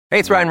Hey,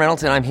 it's Ryan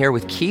Reynolds, and I'm here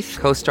with Keith,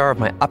 co-star of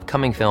my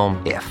upcoming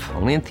film, If,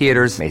 only in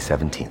theaters May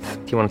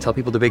 17th. Do you want to tell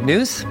people the big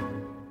news?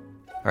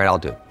 All right, I'll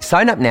do it.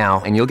 Sign up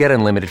now and you'll get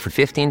unlimited for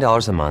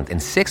 $15 a month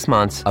and 6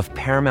 months of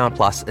Paramount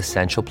Plus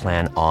Essential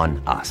Plan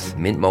on us.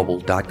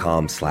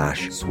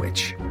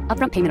 MintMobile.com/switch.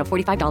 Upfront payment of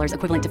 $45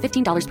 equivalent to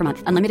 $15 per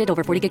month. Unlimited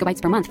over 40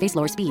 gigabytes per month. Face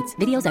lower speeds.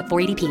 Videos at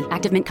 480p.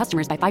 Active Mint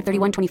customers by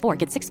 531.24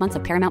 get 6 months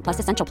of Paramount Plus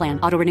Essential Plan.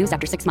 Auto renews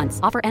after 6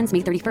 months. Offer ends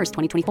May 31st,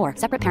 2024.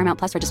 Separate Paramount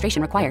Plus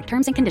registration required.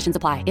 Terms and conditions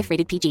apply if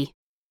rated PG.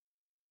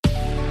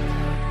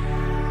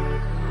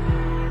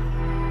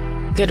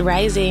 Good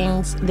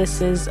risings.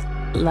 This is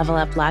Level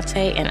Up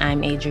Latte, and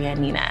I'm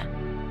Adrienne Nina.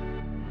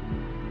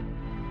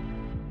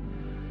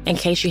 In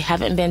case you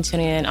haven't been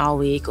tuning in all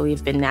week,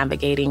 we've been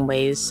navigating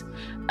ways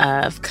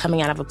of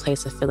coming out of a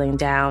place of feeling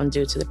down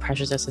due to the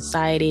pressures of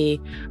society,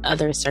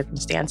 other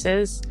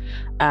circumstances,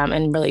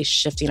 and really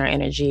shifting our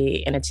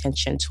energy and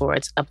attention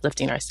towards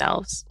uplifting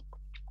ourselves.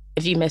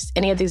 If you missed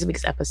any of these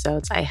week's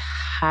episodes, I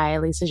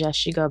highly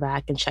suggest you go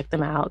back and check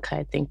them out because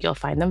I think you'll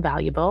find them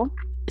valuable.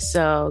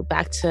 So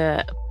back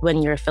to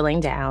when you're feeling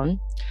down,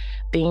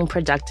 being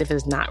productive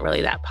is not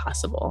really that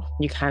possible.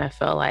 You kind of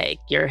feel like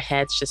your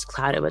head's just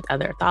clouded with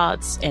other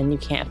thoughts and you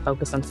can't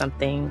focus on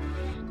something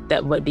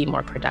that would be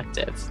more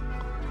productive.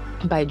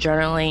 By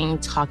journaling,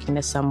 talking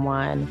to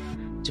someone,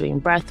 doing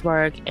breath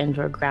work, and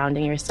or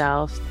grounding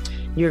yourself,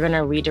 you're going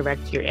to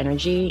redirect your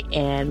energy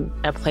in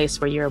a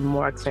place where you're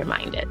more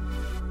clear-minded.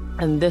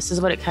 And this is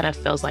what it kind of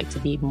feels like to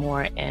be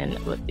more in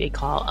what they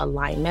call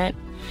alignment.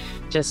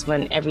 Just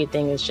when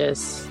everything is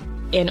just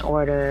in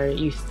order,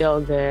 you feel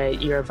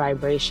good, your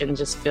vibration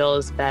just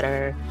feels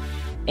better,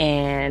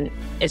 and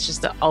it's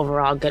just an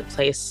overall good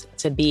place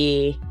to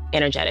be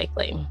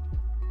energetically.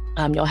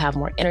 You'll have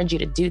more energy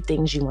to do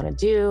things you want to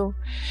do,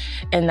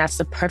 and that's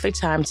the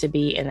perfect time to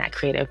be in that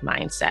creative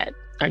mindset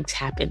or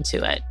tap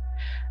into it.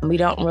 We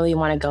don't really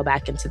want to go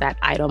back into that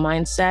idle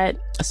mindset,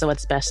 so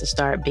it's best to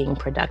start being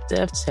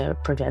productive to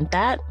prevent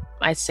that.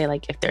 I'd say,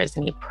 like, if there's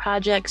any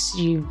projects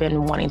you've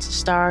been wanting to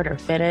start or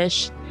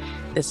finish,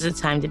 this is the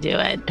time to do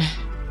it,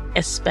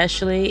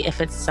 especially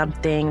if it's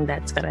something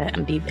that's going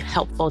to be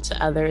helpful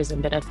to others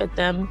and benefit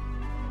them.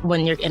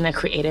 When you're in a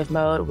creative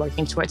mode,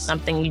 working towards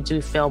something, you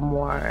do feel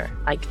more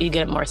like you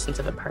get more sense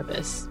of a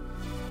purpose.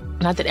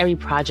 Not that every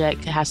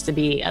project has to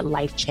be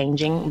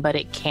life-changing, but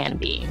it can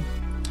be.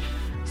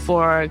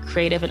 For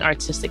creative and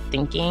artistic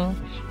thinking,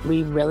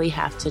 we really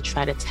have to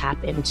try to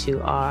tap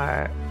into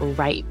our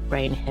right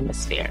brain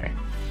hemisphere.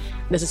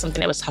 This is something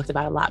that was talked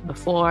about a lot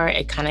before.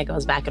 It kind of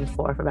goes back and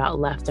forth about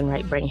left and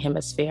right brain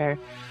hemisphere.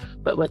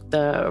 But with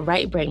the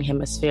right brain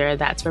hemisphere,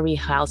 that's where we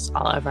house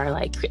all of our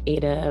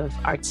creative,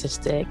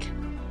 artistic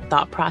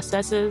thought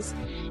processes.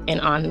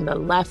 And on the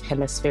left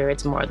hemisphere,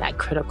 it's more that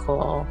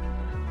critical,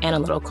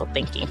 analytical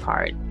thinking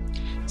part.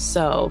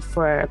 So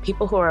for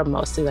people who are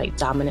mostly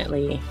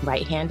dominantly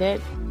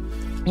right-handed,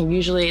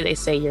 usually they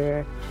say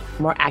you're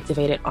more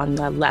activated on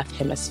the left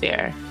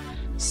hemisphere.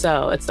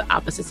 So it's the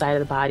opposite side of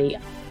the body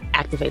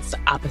activates the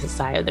opposite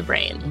side of the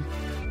brain.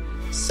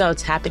 So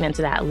tapping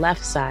into that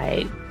left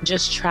side,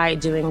 just try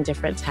doing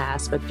different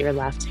tasks with your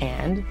left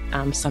hand.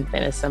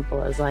 Something as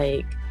simple as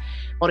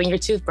holding your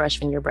toothbrush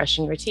when you're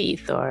brushing your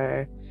teeth,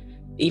 or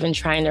even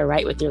trying to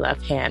write with your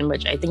left hand,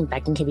 which I think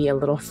that can be a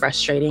little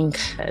frustrating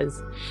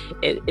because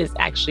it is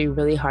actually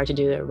really hard to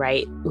do the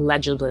right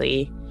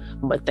legibly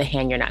with the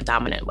hand you're not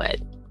dominant with.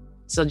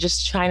 So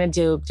just trying to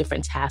do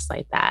different tasks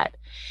like that.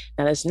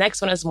 Now, this next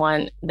one is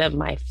one of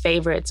my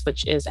favorites,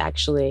 which is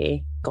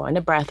actually going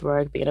to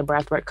breathwork, being a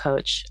breathwork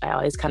coach. I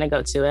always kind of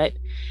go to it.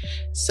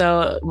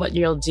 So what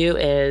you'll do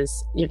is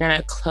you're going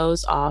to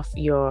close off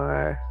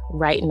your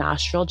right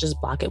nostril,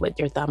 just block it with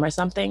your thumb or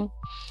something.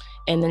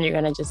 And then you're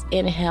going to just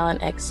inhale and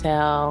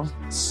exhale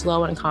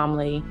slow and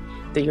calmly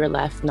through your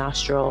left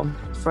nostril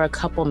for a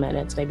couple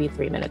minutes, maybe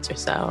 3 minutes or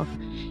so.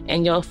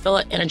 And you'll feel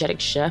an energetic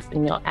shift,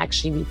 and you'll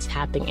actually be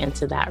tapping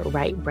into that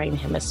right brain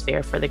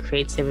hemisphere for the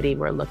creativity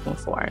we're looking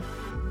for.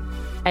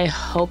 I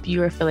hope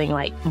you are feeling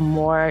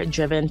more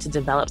driven to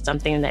develop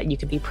something that you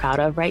could be proud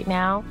of right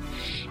now.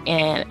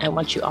 And I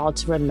want you all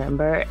to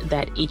remember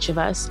that each of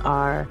us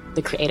are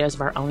the creators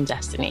of our own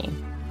destiny.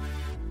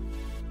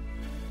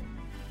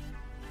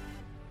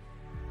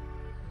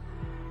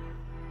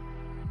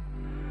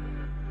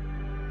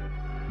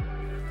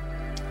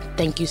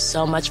 Thank you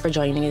so much for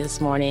joining me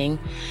this morning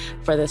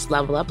for this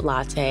Level Up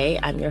Latte.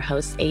 I'm your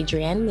host,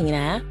 Adrienne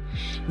Nina.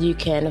 You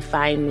can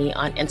find me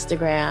on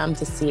Instagram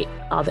to see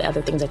all the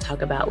other things I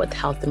talk about with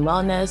health and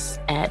wellness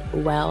at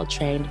Well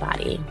Trained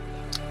Body.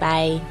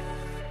 Bye.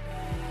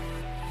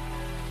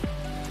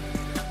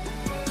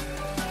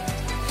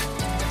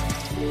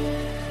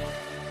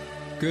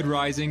 Good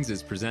Risings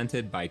is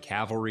presented by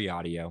Cavalry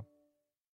Audio.